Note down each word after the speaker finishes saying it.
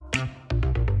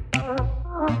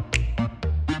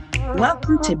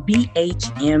Welcome to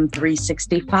BHM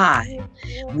 365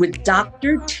 with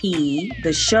Dr. T,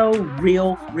 the show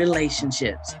Real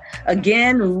Relationships.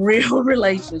 Again, Real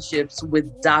Relationships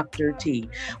with Dr. T.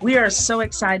 We are so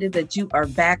excited that you are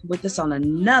back with us on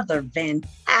another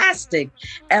fantastic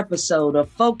episode of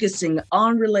Focusing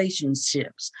on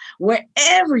Relationships, where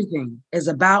everything is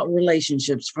about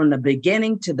relationships from the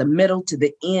beginning to the middle to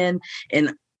the end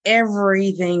and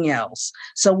everything else.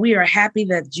 So we are happy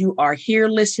that you are here,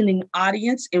 listening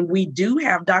audience, and we do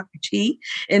have Dr. T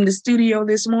in the studio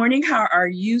this morning. How are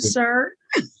you, sir?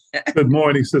 Good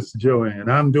morning, Sister Joanne.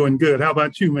 I'm doing good. How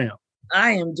about you, ma'am?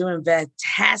 I am doing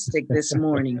fantastic this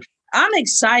morning. I'm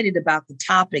excited about the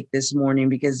topic this morning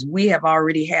because we have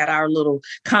already had our little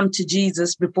come to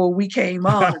Jesus before we came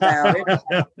on about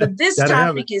it. But this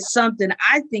topic is something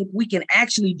I think we can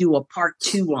actually do a part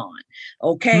 2 on.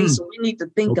 Okay, so we need to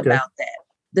think about that.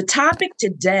 The topic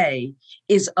today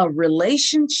is a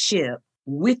relationship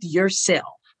with yourself,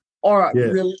 or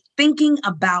thinking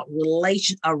about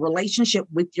a relationship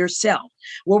with yourself,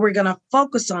 where we're going to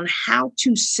focus on how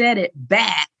to set it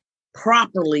back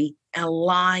properly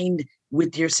aligned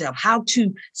with yourself, how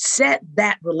to set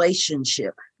that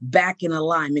relationship back in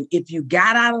alignment. If you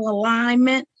got out of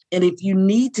alignment, and if you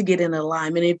need to get in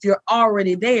alignment, if you're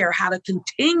already there, how to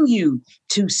continue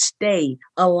to stay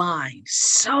aligned.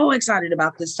 So excited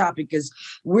about this topic because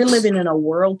we're living in a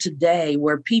world today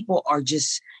where people are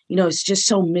just, it's just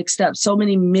so mixed up. So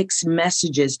many mixed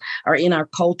messages are in our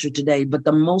culture today. But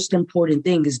the most important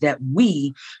thing is that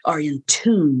we are in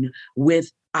tune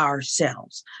with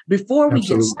ourselves. Before we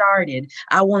get started,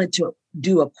 I wanted to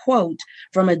do a quote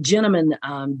from a gentleman,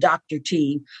 Dr.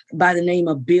 T, by the name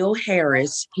of Bill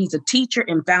Harris. He's a teacher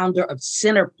and founder of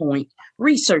Centerpoint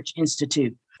Research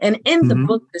Institute. And in the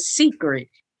book, The Secret,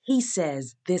 he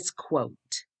says this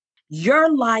quote: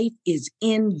 "Your life is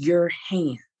in your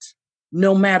hands.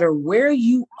 No matter where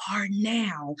you are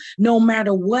now, no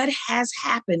matter what has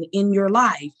happened in your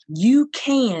life, you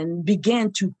can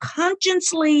begin to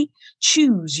consciously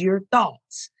choose your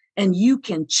thoughts and you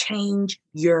can change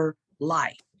your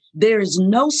life. There is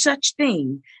no such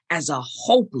thing as a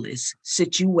hopeless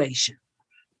situation.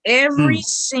 Every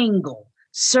single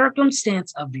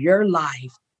circumstance of your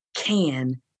life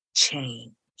can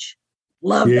change."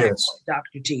 Love that,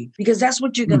 Dr. T, because that's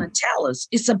what you're going to tell us.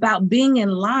 It's about being in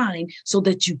line so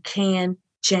that you can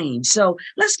change. So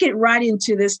let's get right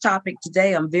into this topic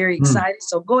today. I'm very excited.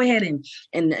 So go ahead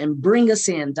and bring us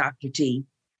in, Dr. T.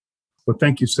 Well,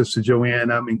 thank you, Sister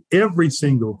Joanne. I mean, every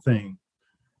single thing.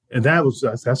 And those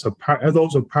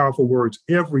are powerful words,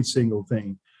 every single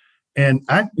thing. And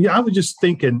I was just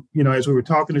thinking, as we were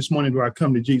talking this morning about our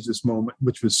Come to Jesus moment,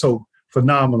 which was so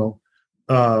phenomenal.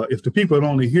 If the people would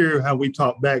only hear how we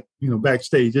talk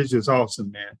backstage, it's just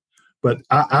awesome, man. But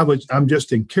I'm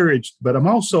just encouraged. But I'm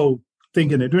also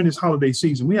thinking that during this holiday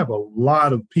season, we have a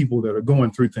lot of people that are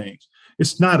going through things.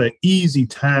 It's not an easy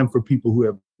time for people who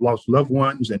have lost loved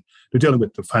ones, and they're dealing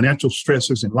with the financial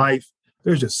stresses in life.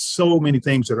 There's just so many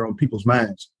things that are on people's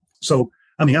minds. So,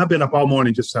 I mean, I've been up all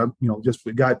morning just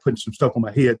with God putting some stuff on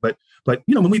my head. But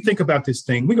when we think about this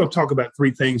thing, we're going to talk about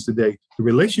 3 things today: the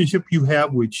relationship you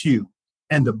have with you,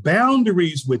 and the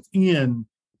boundaries within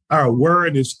our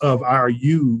awareness of our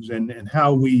yous and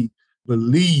how we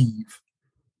believe.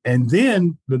 And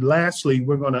then lastly,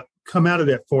 we're going to come out of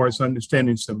that for us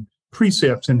understanding some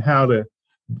precepts and how to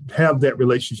have that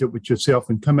relationship with yourself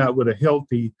and come out with a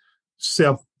healthy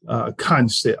self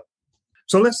concept.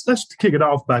 So let's kick it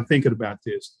off by thinking about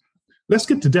this. Let's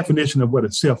get the definition of what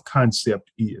a self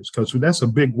concept is, because that's a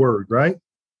big word, right?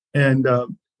 And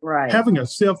having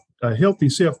a healthy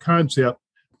self concept,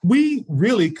 we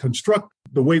really construct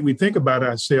the way we think about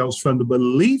ourselves from the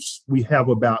beliefs we have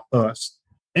about us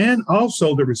and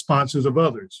also the responses of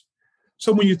others.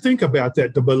 So when you think about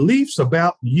that, the beliefs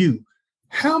about you,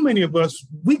 how many of us,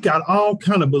 we got all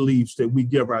kind of beliefs that we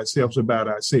give ourselves about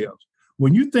ourselves.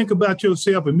 When you think about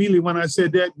yourself, immediately when I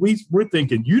said that, we're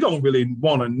thinking, you don't really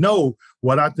want to know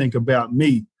what I think about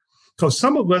me. Because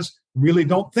some of us really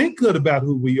don't think good about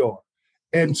who we are.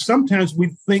 And sometimes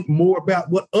we think more about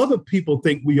what other people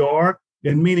think we are,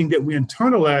 and meaning that we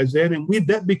internalize that, and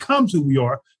that becomes who we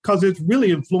are, because it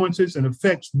really influences and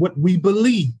affects what we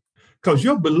believe. Because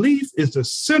your belief is the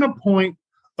center point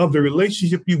of the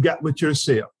relationship you got with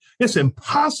yourself. It's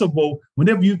impossible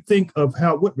whenever you think of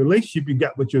what relationship you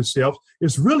got with yourself.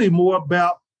 It's really more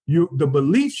about the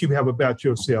beliefs you have about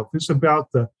yourself. It's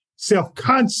about the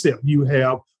self-concept you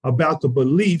have about the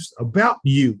beliefs about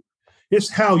you. It's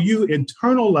how you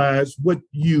internalize what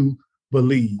you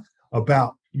believe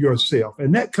about yourself.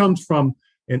 And that comes from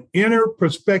an inner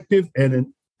perspective and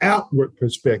an outward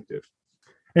perspective.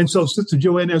 And so, Sister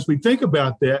Joanne, as we think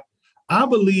about that, I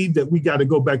believe that we got to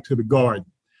go back to the garden.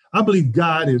 I believe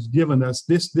God has given us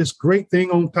this great thing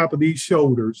on top of these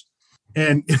shoulders.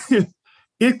 And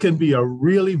it can be a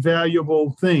really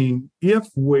valuable thing if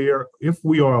we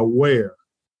are aware.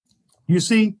 You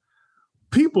see,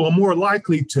 people are more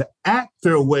likely to act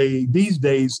their way these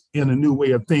days in a new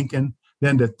way of thinking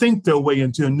than to think their way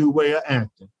into a new way of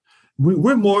acting.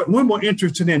 We're more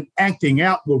interested in acting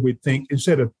out what we think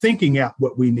instead of thinking out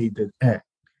what we need to act.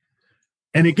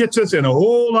 And it gets us in a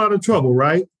whole lot of trouble,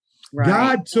 right?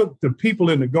 God took the people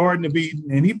in the Garden of Eden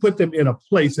and he put them in a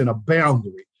place, in a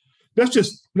boundary. Let's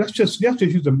just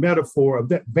use a metaphor of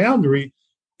that boundary.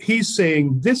 He's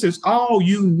saying, this is all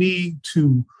you need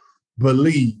to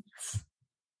believe.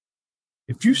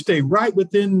 If you stay right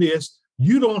within this,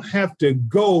 you don't have to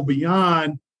go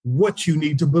beyond what you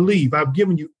need to believe. I've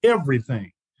given you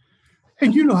everything.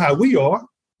 And you know how we are.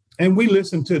 And we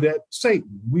listen to that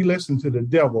Satan. We listen to the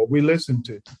devil. We listen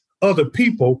to other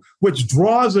people, which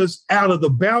draws us out of the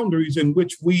boundaries in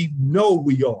which we know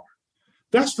we are.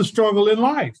 That's the struggle in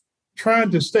life.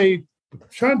 Trying to stay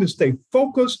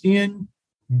focused in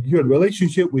your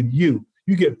relationship with you.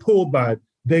 You get pulled by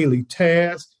daily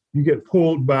tasks. You get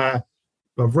pulled by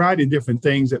a variety of different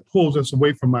things that pulls us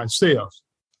away from ourselves.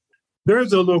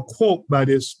 There's a little quote by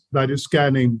this guy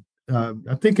named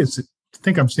I think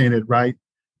I'm saying it right,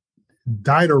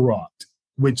 Diderot,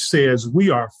 which says we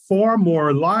are far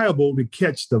more liable to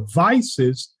catch the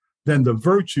vices than the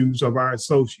virtues of our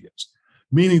associates,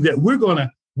 meaning that we're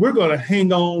gonna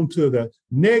hang on to the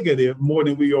negative more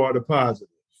than we are the positive.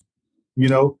 You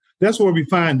know, that's where we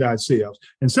find ourselves.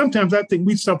 And sometimes I think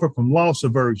we suffer from loss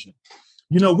aversion.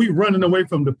 You know, we're running away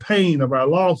from the pain of our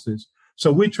losses.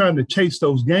 So we're trying to chase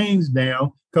those gains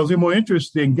down because we're more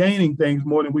interested in gaining things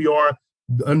more than we are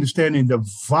understanding the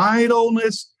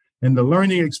vitalness and the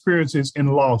learning experiences in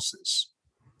losses.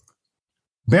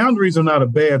 Boundaries are not a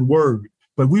bad word,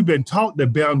 but we've been taught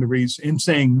that boundaries, in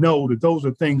saying no, that those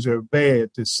are things that are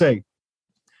bad to say.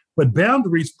 But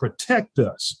boundaries protect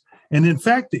us. And in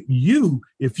fact, if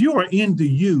you are into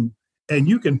you and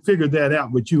you can figure that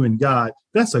out with you and God,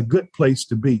 that's a good place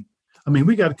to be. I mean,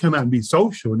 we got to come out and be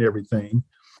social and everything.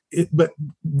 But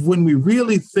when we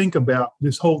really think about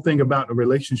this whole thing about the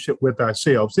relationship with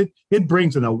ourselves, it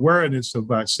brings an awareness of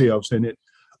ourselves and it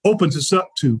opens us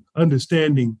up to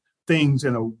understanding things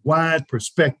in a wide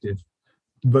perspective.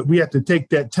 But we have to take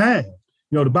that time.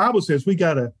 You know, the Bible says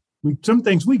some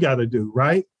things we got to do,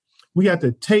 right? We have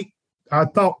to take our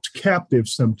thoughts captive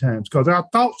sometimes because our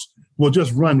thoughts will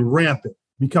just run rampant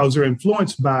because they're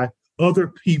influenced by other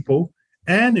people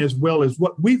and as well as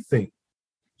what we think.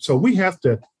 So we have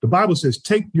to, the Bible says,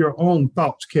 take your own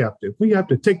thoughts captive. We have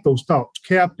to take those thoughts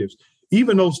captives,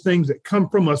 even those things that come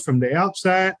from us from the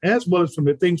outside, as well as from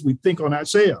the things we think on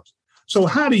ourselves. So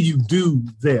how do you do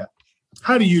that?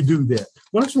 How do you do that?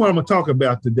 Well, that's what I'm going to talk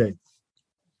about today.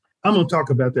 I'm going to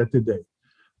talk about that today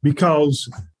because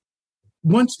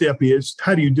one step is,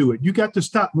 how do you do it? You got to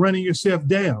stop running yourself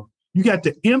down. You got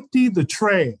to empty the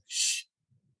trash.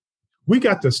 We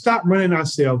got to stop running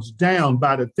ourselves down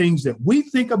by the things that we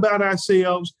think about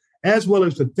ourselves, as well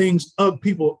as the things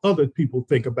other people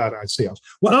think about ourselves.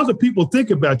 What other people think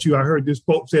about you, I heard this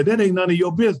quote said, that ain't none of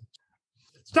your business.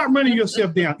 Stop running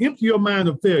yourself down. Empty your mind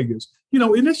of failures. You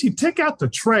know, unless you take out the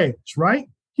trash, right?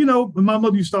 You know, my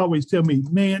mother used to always tell me,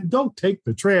 man, don't take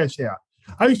the trash out.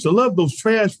 I used to love those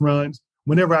trash runs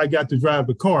whenever I got to drive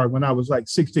the car when I was like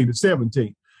 16 or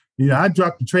 17. You know, I'd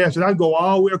drop the trash and I'd go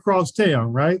all the way across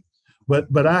town, right?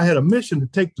 But I had a mission to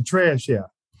take the trash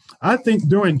out. I think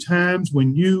during times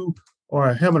when you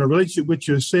are having a relationship with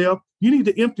yourself, you need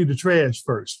to empty the trash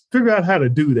first. Figure out how to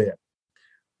do that.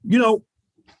 You know,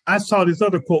 I saw this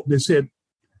other quote that said,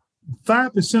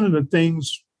 5% of the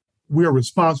things we're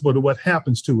responsible to what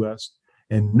happens to us,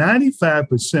 and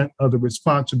 95% of the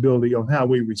responsibility on how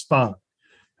we respond.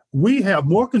 We have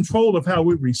more control of how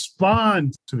we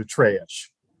respond to the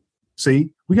trash.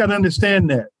 See, we got to understand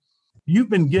that.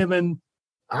 You've been given,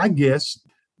 I guess,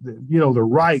 the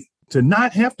right to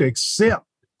not have to accept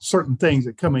certain things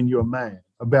that come in your mind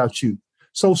about you.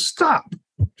 So stop.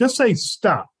 Just say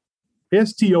stop.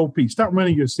 S-T-O-P. Stop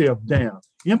running yourself down.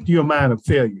 Empty your mind of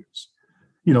failures.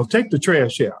 You know, take the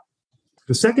trash out.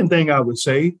 The second thing I would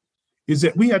say is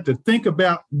that we have to think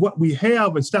about what we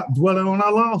have and stop dwelling on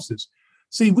our losses.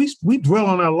 See, we dwell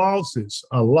on our losses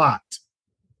a lot.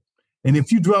 And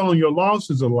if you dwell on your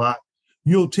losses a lot,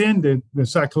 you'll tend to,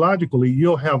 psychologically,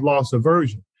 you'll have loss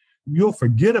aversion. You'll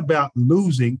forget about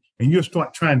losing and you'll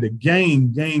start trying to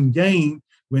gain,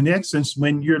 when in essence,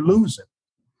 when you're losing.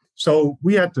 So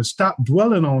we have to stop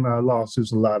dwelling on our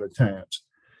losses a lot of times.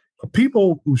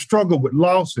 people who struggle with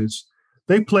losses,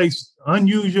 they place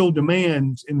unusual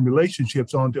demands in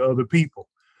relationships onto other people.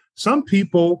 Some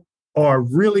people are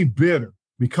really bitter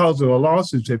because of the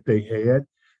losses that they had.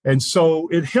 And so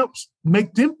it helps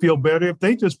make them feel better if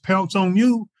they just pounce on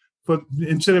you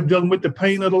instead of dealing with the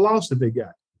pain of the loss that they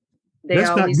got. They That's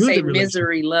always say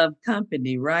misery love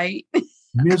company, right?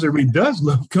 Misery does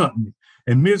love company.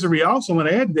 And misery also, when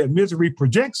I add that, misery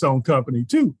projects on company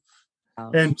too.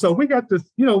 Oh. And so we got to,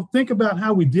 think about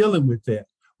how we're dealing with that.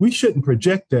 We shouldn't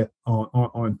project that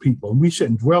on people. We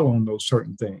shouldn't dwell on those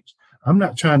certain things. I'm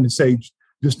not trying to say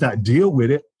just not deal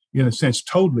with it in a sense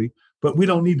totally, but we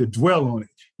don't need to dwell on it.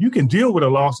 You can deal with a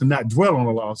loss and not dwell on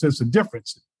a loss. There's a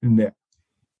difference in that.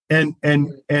 And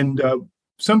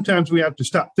sometimes we have to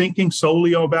stop thinking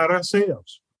solely about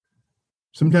ourselves.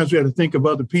 Sometimes we have to think of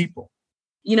other people.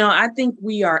 I think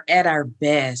we are at our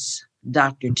best,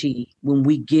 Dr. T, when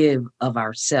we give of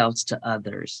ourselves to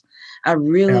others. I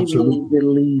really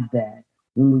believe that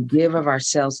when we give of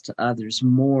ourselves to others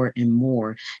more and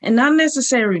more, and not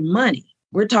necessarily money.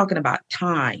 We're talking about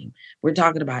time. We're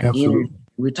talking about energy.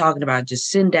 We're talking about just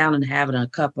sitting down and having a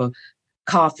cup of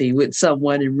coffee with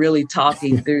someone and really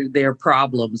talking through their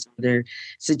problems, their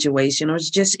situation, or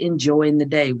just enjoying the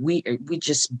day. We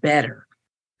just better.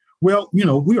 Well,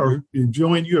 we are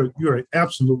enjoying. You're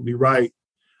absolutely right.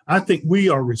 I think we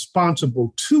are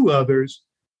responsible to others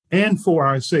and for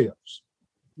ourselves.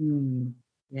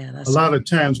 Yeah, that's a lot of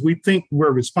times we think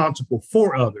we're responsible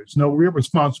for others. No, we're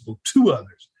responsible to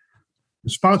others,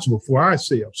 responsible for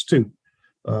ourselves too.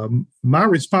 My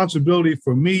responsibility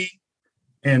for me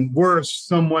and where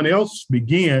someone else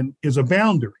began is a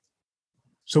boundary.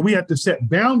 So we have to set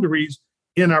boundaries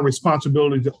in our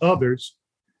responsibility to others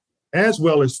as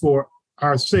well as for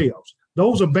ourselves.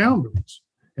 Those are boundaries.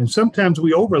 And sometimes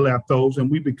we overlap those and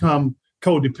we become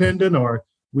codependent, or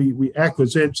we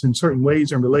acquiesce in certain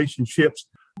ways in relationships.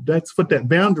 That's what that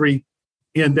boundary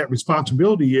and that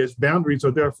responsibility is. Boundaries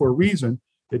are there for a reason.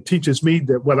 It teaches me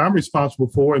that what I'm responsible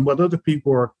for and what other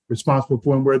people are responsible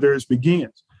for and where theirs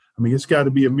begins. I mean, it's got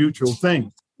to be a mutual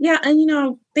thing. Yeah.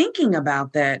 And, thinking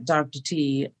about that, Dr.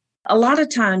 T, a lot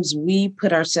of times we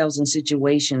put ourselves in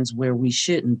situations where we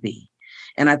shouldn't be.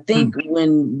 And I think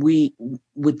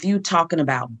with you talking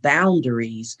about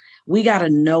boundaries, we got to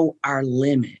know our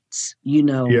limits,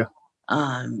 Yeah.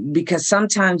 Because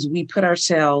sometimes we put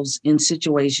ourselves in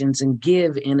situations and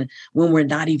give when we're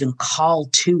not even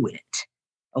called to it.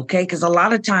 Okay. Because a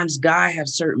lot of times God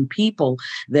has certain people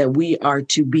that we are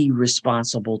to be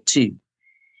responsible to.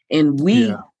 And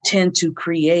we tend to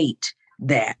create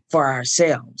that for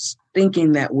ourselves,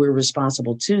 thinking that we're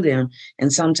responsible to them.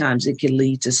 And sometimes it can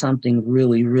lead to something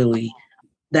really, really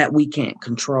that we can't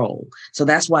control. So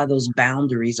that's why those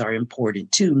boundaries are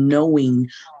important too, knowing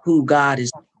who God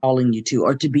is calling you to,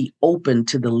 or to be open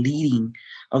to the leading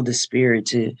of the Spirit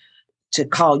to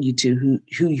call you to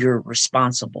who you're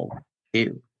responsible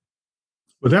to.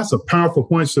 Well, that's a powerful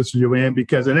point, Sister Joanne,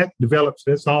 because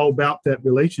that's all about that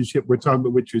relationship we're talking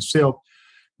about with yourself.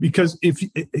 Because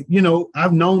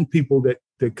I've known people that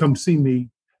come see me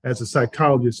as a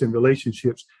psychologist in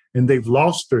relationships, and they've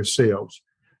lost themselves.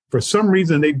 For some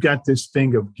reason, they've got this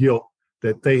thing of guilt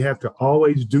that they have to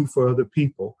always do for other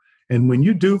people. And when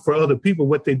you do for other people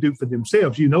what they do for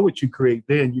themselves, what you create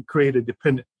then. You create a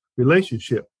dependent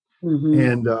relationship. Mm-hmm.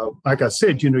 And like I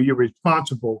said, you're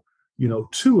responsible,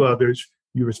 to others.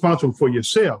 You're responsible for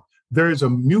yourself. There's a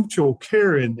mutual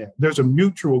care in that. There's a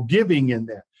mutual giving in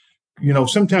that.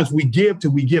 Sometimes we give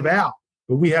till we give out,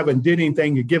 but we haven't did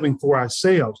anything to giving for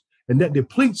ourselves, and that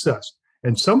depletes us.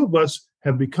 And some of us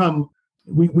have become,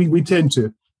 we tend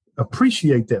to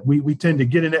appreciate that. We tend to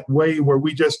get in that way where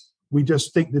we just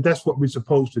think that that's what we're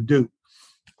supposed to do.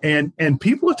 And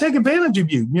people will take advantage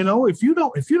of you. If you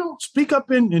don't speak up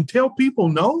and tell people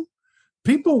no,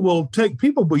 people will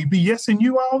be yesing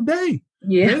you all day.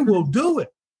 Yeah. They will do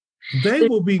it. They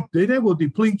will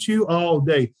deplete you all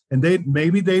day. And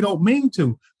maybe they don't mean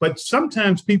to, but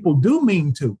sometimes people do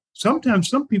mean to. Sometimes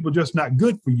some people just not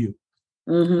good for you,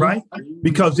 right?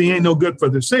 Because they ain't no good for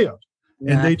themselves.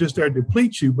 Yeah. And they just start to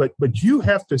deplete you. But you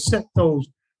have to set those,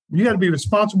 you got to be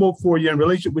responsible for your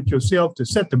relationship with yourself, to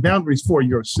set the boundaries for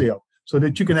yourself so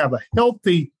that you can have a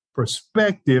healthy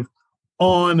perspective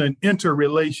on an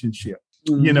interrelationship.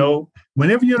 Mm-hmm.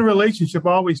 Whenever you're in a relationship,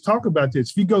 I always talk about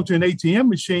this. If you go to an ATM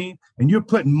machine and you're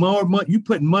putting more money, you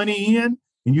put money in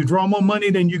and you draw more money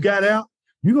than you got out,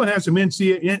 you're going to have some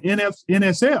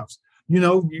NSFs.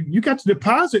 You got to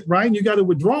deposit, right? And you got to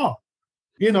withdraw.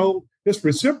 It's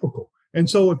reciprocal. And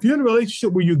so if you're in a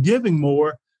relationship where you're giving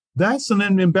more, that's an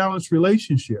imbalanced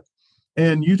relationship.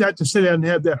 And you have to sit down and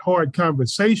have that hard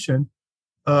conversation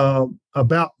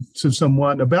about to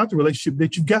someone about the relationship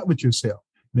that you've got with yourself.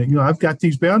 That, I've got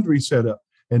these boundaries set up,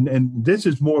 and this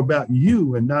is more about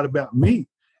you and not about me.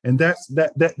 And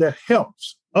that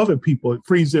helps other people. It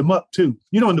frees them up too.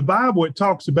 In the Bible, it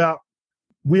talks about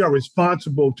we are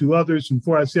responsible to others and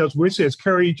for ourselves, where it says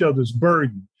carry each other's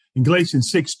burden in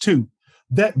Galatians 6:2.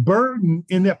 That burden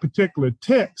in that particular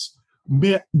text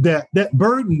meant that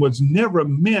burden was never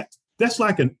meant. That's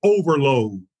like an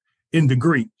overload in the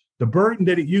Greek. The burden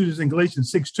that it uses in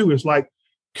Galatians 6:2 is like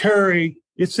carry.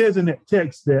 It says in that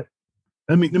text that,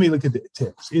 let me look at the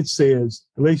text. It says,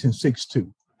 Galatians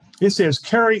 6:2. It says,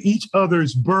 carry each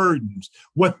other's burdens.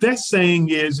 What that's saying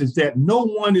is that no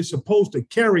one is supposed to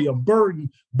carry a burden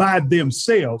by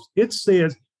themselves. It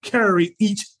says, carry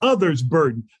each other's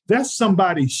burden. That's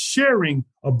somebody sharing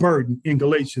a burden in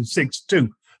Galatians 6:2.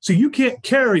 So you can't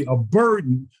carry a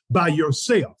burden by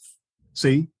yourself.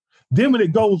 See? Then when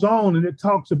it goes on and it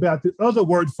talks about the other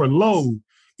word for load,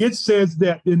 it says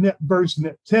that in that verse, in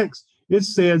that text, it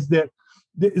says that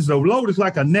a load is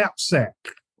like a knapsack.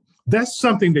 That's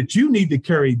something that you need to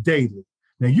carry daily.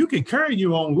 Now, you can carry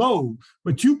your own load,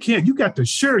 but you can't. You got to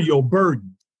share your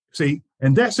burden. See,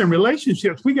 and that's in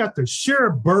relationships. We got to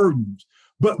share burdens,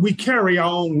 but we carry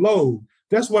our own load.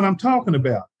 That's what I'm talking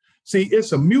about. See,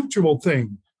 it's a mutual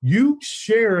thing. You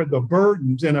share the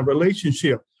burdens in a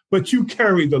relationship, but you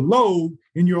carry the load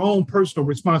in your own personal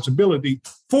responsibility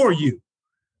for you.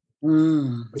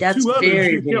 That's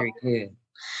very, very good.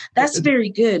 That's very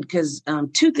good, because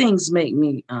two things make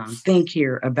me think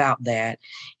here about that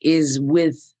is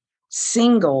with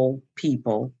single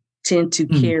people tend to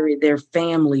carry their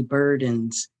family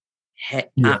burdens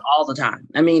all the time.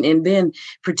 I mean, and then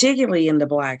particularly in the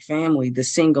Black family, the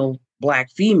single Black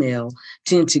female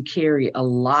tend to carry a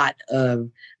lot of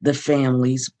the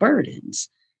family's burdens.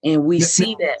 And we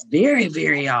see that very,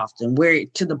 very often, where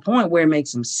to the point where it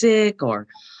makes them sick, or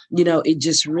it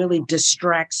just really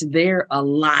distracts their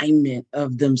alignment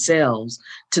of themselves,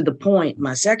 to the point.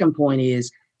 My second point is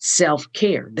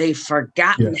self-care. They've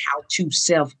forgotten how to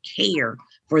self-care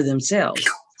for themselves.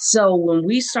 So when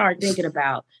we start thinking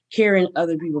about carrying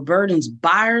other people's burdens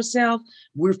by ourselves,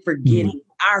 we're forgetting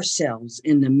ourselves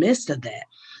in the midst of that.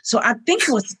 So I think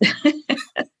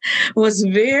what's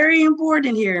very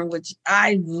important here, and which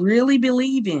I really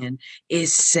believe in,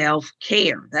 is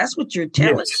self-care. That's what you're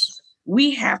telling us.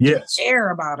 We have to care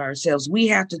about ourselves. We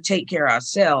have to take care of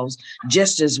ourselves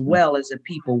just as well as the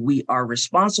people we are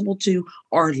responsible to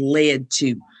or led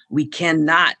to. We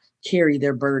cannot carry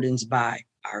their burdens by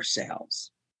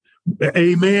ourselves.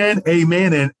 Amen,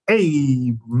 amen, and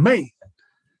amen.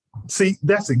 See,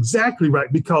 that's exactly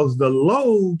right, because the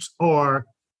loads are,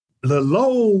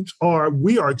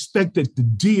 we are expected to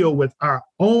deal with our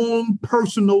own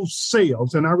personal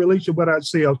selves and our relationship with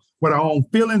ourselves, with our own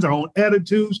feelings, our own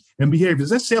attitudes and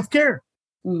behaviors. That's self-care.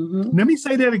 Let me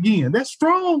say that again. That's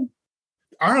strong.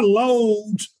 Our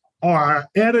loads are our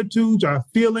attitudes, our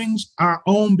feelings, our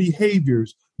own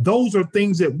behaviors. Those are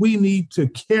things that we need to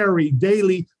carry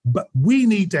daily, but we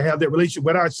need to have that relationship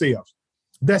with ourselves.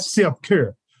 That's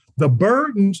self-care. The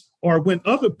burdens are when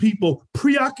other people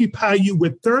preoccupy you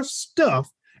with their stuff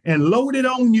and load it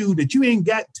on you that you ain't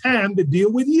got time to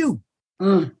deal with you.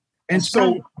 And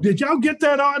so, did y'all get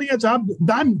that, audience? I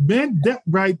meant that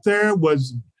right there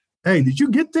was, hey, did you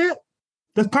get that?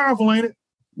 That's powerful, ain't it?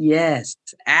 Yes,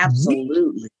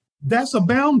 absolutely. That's a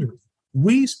boundary.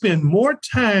 We spend more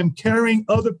time carrying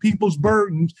other people's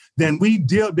burdens than we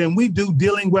do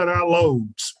dealing with our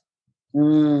loads.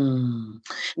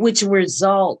 Which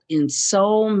result in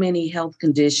so many health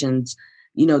conditions,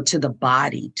 to the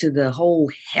body, to the whole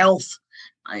health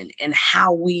and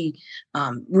how we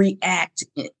react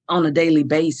on a daily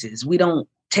basis. We don't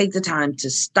take the time to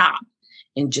stop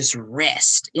and just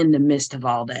rest in the midst of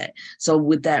all that. So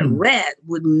with that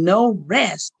with no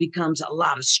rest becomes a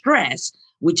lot of stress,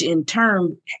 which in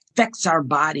turn affects our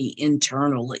body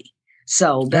internally.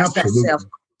 So that's that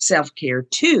self-care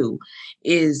too,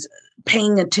 is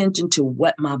paying attention to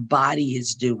what my body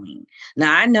is doing.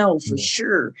 Now, I know for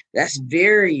sure that's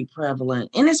very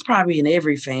prevalent, and it's probably in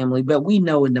every family, but we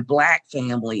know in the Black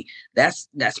family, that's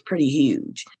pretty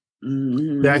huge.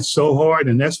 That's so hard.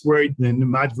 And that's where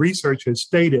my research has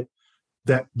stated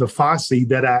that the FOSSI,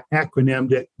 that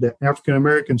acronym that African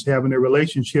Americans have in their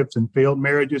relationships and failed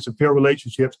marriages and failed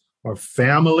relationships, are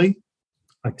family,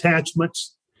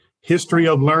 attachments, history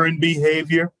of learned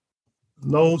behavior,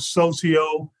 low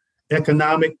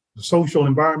socioeconomic, social,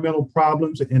 environmental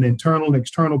problems, and internal and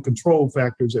external control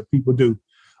factors that people do,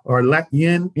 or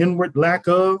inward lack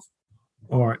of,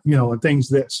 or and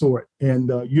things of that sort.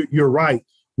 And you're right.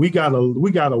 We got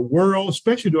a world,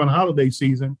 especially during holiday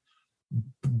season,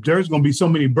 there's going to be so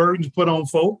many burdens put on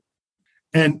folk.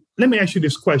 And let me ask you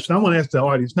this question. I want to ask the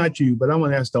audience, not you, but I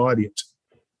want to ask the audience.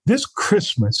 This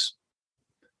Christmas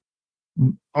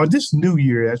or this new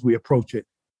year as we approach it,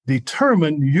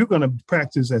 determine you're going to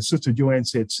practice, as Sister Joanne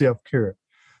said, self-care.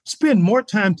 Spend more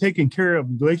time taking care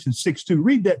of Galatians 6:2.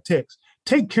 Read that text.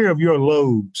 Take care of your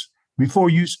loads before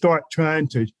you start trying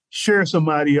to share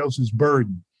somebody else's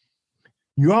burden.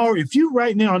 If you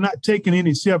right now are not taking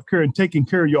any self-care and taking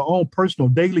care of your own personal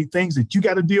daily things that you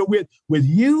got to deal with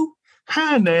you,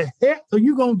 how in the heck are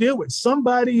you going to deal with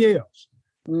somebody else?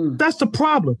 That's the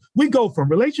problem. We go from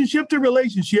relationship to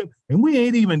relationship, and we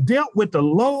ain't even dealt with the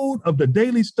load of the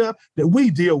daily stuff that we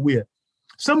deal with.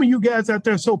 Some of you guys out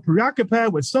there are so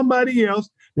preoccupied with somebody else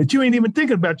that you ain't even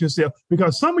thinking about yourself,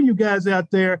 because some of you guys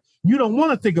out there, you don't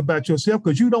want to think about yourself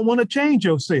because you don't want to change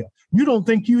yourself. You don't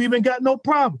think you even got no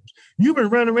problems. You've been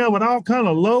running around with all kind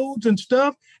of loads and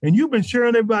stuff, and you've been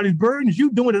sharing everybody's burdens.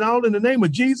 You doing it all in the name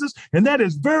of Jesus, and that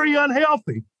is very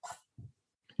unhealthy.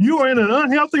 You are in an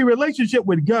unhealthy relationship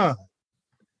with God.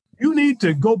 You need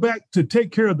to go back to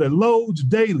take care of the loads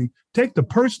daily. Take the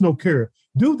personal care.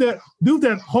 Do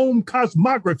that home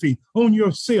cosmography on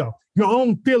yourself, your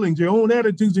own feelings, your own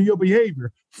attitudes, and your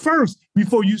behavior first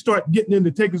before you start getting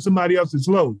into taking somebody else's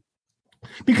load.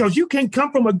 Because you can't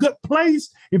come from a good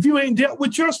place if you ain't dealt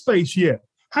with your space yet.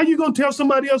 How you going to tell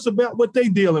somebody else about what they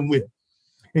dealing with?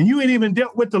 And you ain't even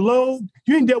dealt with the load.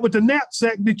 You ain't dealt with the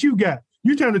knapsack that you got.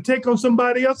 You're trying to take on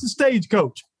somebody else's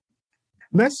stagecoach.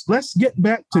 Let's get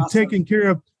back to taking care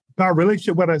of our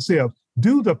relationship with ourselves.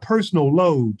 Do the personal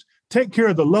loads. Take care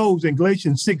of the loads in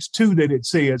Galatians 6:2 that it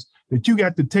says that you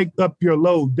got to take up your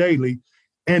load daily.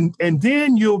 And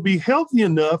then you'll be healthy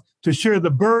enough to share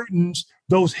the burdens,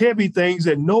 those heavy things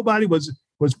that nobody was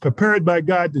prepared by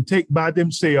God to take by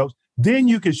themselves. Then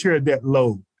you can share that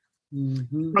load.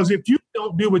 Mm-hmm. Because if you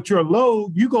don't deal with your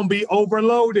load, you're going to be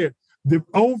overloaded. The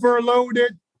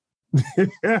overloaded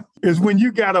is when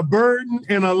you got a burden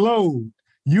and a load.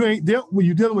 You're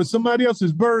dealing with somebody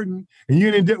else's burden and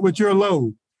you ain't dealt with your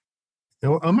load.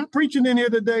 Am I preaching in here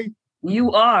today?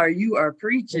 You are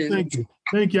preaching. Well,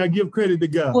 thank you. I give credit to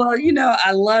God. Well,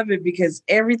 I love it because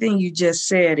everything you just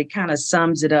said, it kind of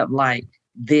sums it up like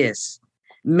this.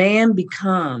 Man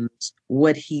becomes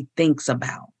what he thinks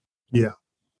about. Yeah.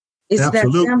 It's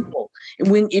Absolutely. that simple.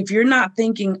 If you're not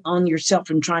thinking on yourself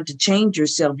and trying to change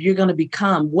yourself, you're going to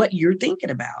become what you're thinking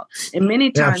about. And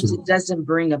many times It doesn't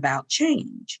bring about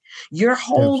change. Your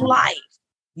whole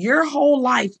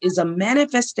life is a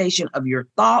manifestation of your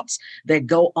thoughts that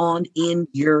go on in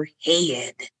your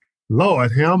head.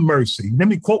 Lord, have mercy. Let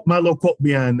me quote my little quote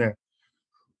behind that.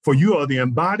 For you are the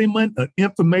embodiment of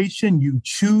information you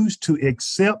choose to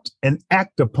accept and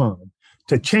act upon.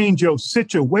 To change your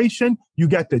situation, you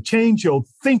got to change your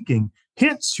thinking,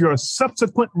 hence your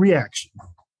subsequent reaction.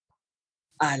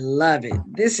 I love it.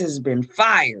 This has been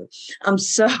fire. I'm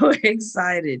so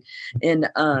excited. And,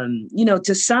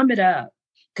 to sum it up,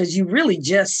 because you really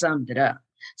just summed it up.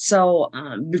 So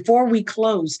before we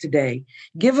close today,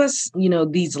 give us,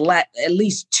 these at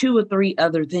least 2 or 3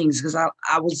 other things, because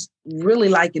I was really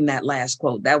liking that last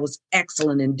quote. That was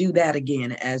excellent. And do that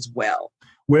again as well.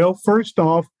 Well, first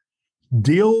off,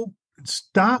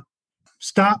 stop.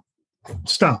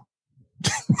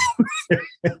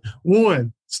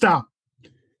 1, stop.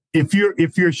 If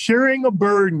you're sharing a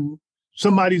burden,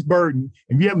 somebody's burden,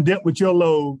 and you haven't dealt with your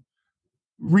load,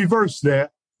 reverse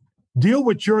that. Deal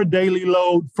with your daily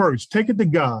load first. Take it to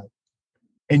God,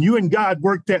 and you and God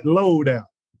work that load out.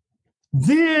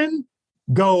 Then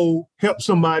go help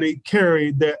somebody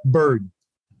carry that burden.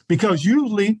 Because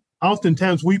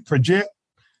oftentimes we project.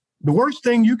 The worst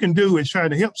thing you can do is try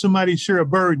to help somebody share a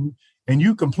burden and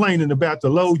you complaining about the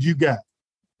load you got.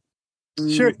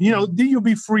 Sure, then you'll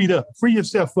be freed up. Free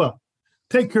yourself up.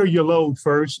 Take care of your load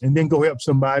first and then go help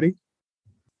somebody.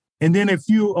 And then if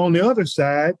you on the other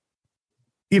side,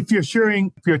 if you're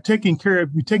taking care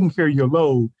of your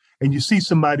load and you see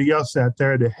somebody else out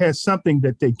there that has something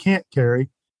that they can't carry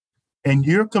and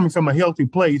you're coming from a healthy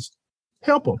place,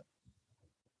 help them.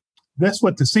 That's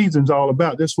what the season's all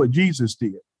about. That's what Jesus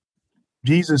did.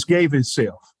 Jesus gave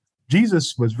himself.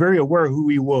 Jesus was very aware of who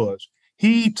he was.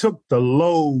 He took the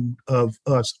load of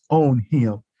us on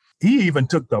him. He even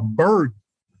took the burden.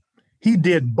 He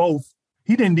did both.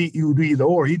 He didn't do either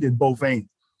or. He did both and.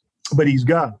 But he's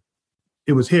God.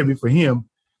 It was heavy for him.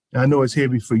 I know it's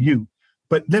heavy for you.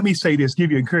 But let me say this,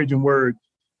 give you an encouraging word.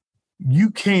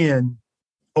 You can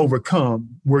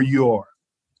overcome where you are.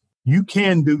 You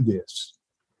can do this.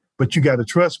 But you got to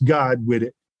trust God with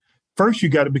it. First, you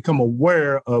got to become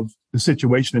aware of the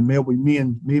situation. And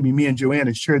maybe me and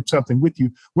Joanna shared something with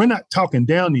you. We're not talking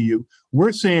down to you.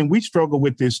 We're saying we struggle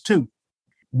with this too.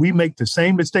 We make the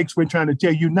same mistakes we're trying to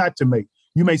tell you not to make.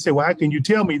 You may say, well, how can you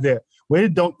tell me that? Well,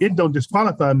 it don't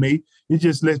disqualify me. It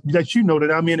just lets you know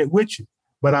that I'm in it with you,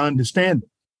 but I understand it.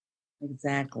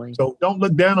 Exactly. So don't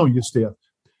look down on yourself.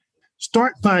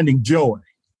 Start finding joy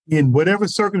in whatever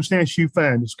circumstance you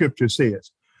find, the scripture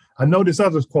says. I know this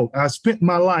other quote. I spent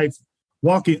my life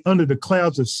walking under the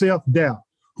clouds of self-doubt,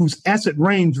 whose acid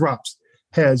raindrops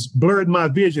has blurred my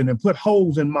vision and put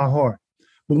holes in my heart.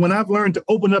 But when I've learned to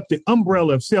open up the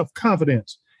umbrella of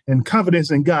self-confidence and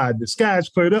confidence in God, the skies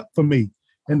cleared up for me,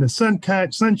 and the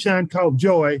sunshine called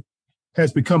joy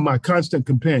has become my constant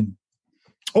companion.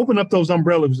 Open up those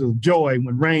umbrellas of joy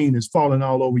when rain is falling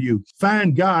all over you.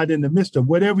 Find God in the midst of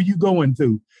whatever you're going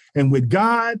through. And with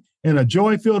God and a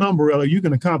joy-filled umbrella, you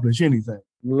can accomplish anything.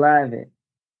 Love it.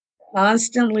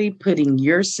 Constantly putting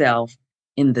yourself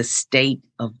in the state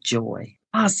of joy.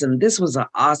 Awesome. This was an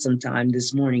awesome time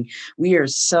this morning. We are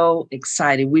so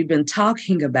excited. We've been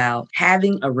talking about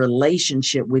having a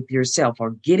relationship with yourself or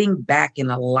getting back in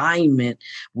alignment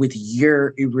with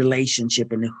your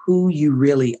relationship and who you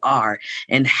really are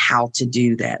and how to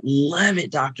do that. Love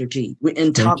it, Dr. T.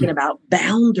 And talking about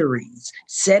boundaries,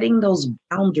 setting those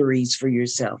boundaries for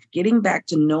yourself, getting back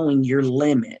to knowing your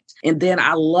limit. And then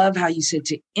I love how you said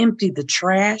to empty the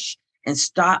trash and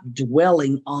stop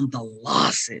dwelling on the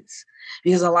losses.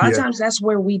 Because a lot of times that's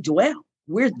where we dwell.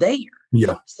 We're there.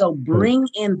 Yeah. So bring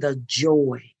in the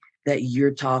joy that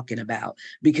you're talking about,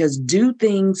 because do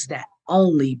things that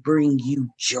only bring you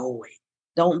joy.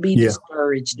 Don't be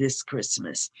discouraged this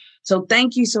Christmas. So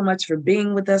thank you so much for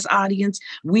being with us, audience.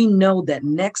 We know that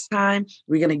next time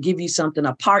we're going to give you something,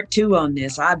 a part 2 on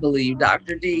this, I believe,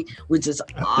 Dr. D, which is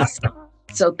awesome.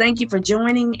 So thank you for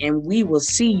joining, and we will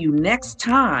see you next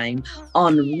time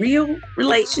on Real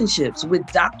Relationships with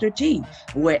Dr. T,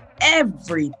 where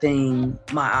everything,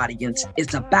 my audience,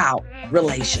 is about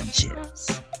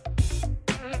relationships.